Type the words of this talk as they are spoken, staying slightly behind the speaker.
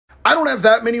I don't have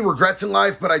that many regrets in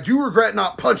life, but I do regret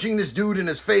not punching this dude in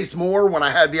his face more when I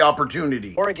had the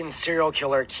opportunity. Oregon serial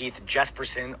killer Keith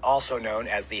Jesperson, also known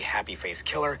as the Happy Face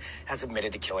Killer, has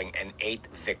admitted to killing an 8th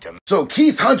victim. So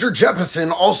Keith Hunter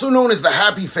Jesperson, also known as the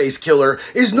Happy Face Killer,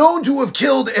 is known to have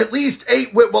killed at least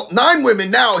 9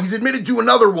 women now. He's admitted to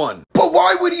another one. But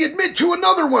why would he admit to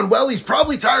another one? Well, he's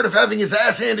probably tired of having his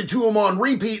ass handed to him on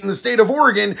repeat in the state of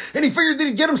Oregon, and he figured that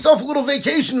he'd get himself a little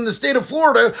vacation in the state of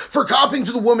Florida for copping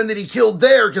to the woman that he killed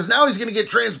there, because now he's gonna get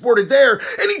transported there,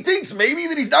 and he thinks maybe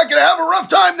that he's not gonna have a rough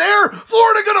time there.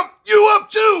 Florida gonna f you up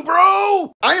too,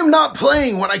 bro! I am not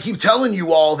playing when I keep telling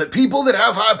you all that people that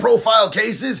have high-profile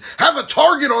cases have a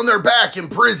target on their back in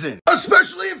prison,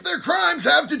 especially if their crimes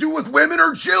have to do with women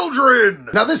or children.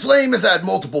 Now, this lame has had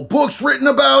multiple books written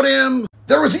about him.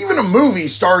 There was even a movie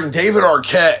starring David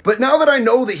Arquette. But now that I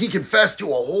know that he confessed to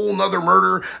a whole nother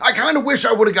murder, I kind of wish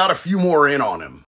I would have got a few more in on him.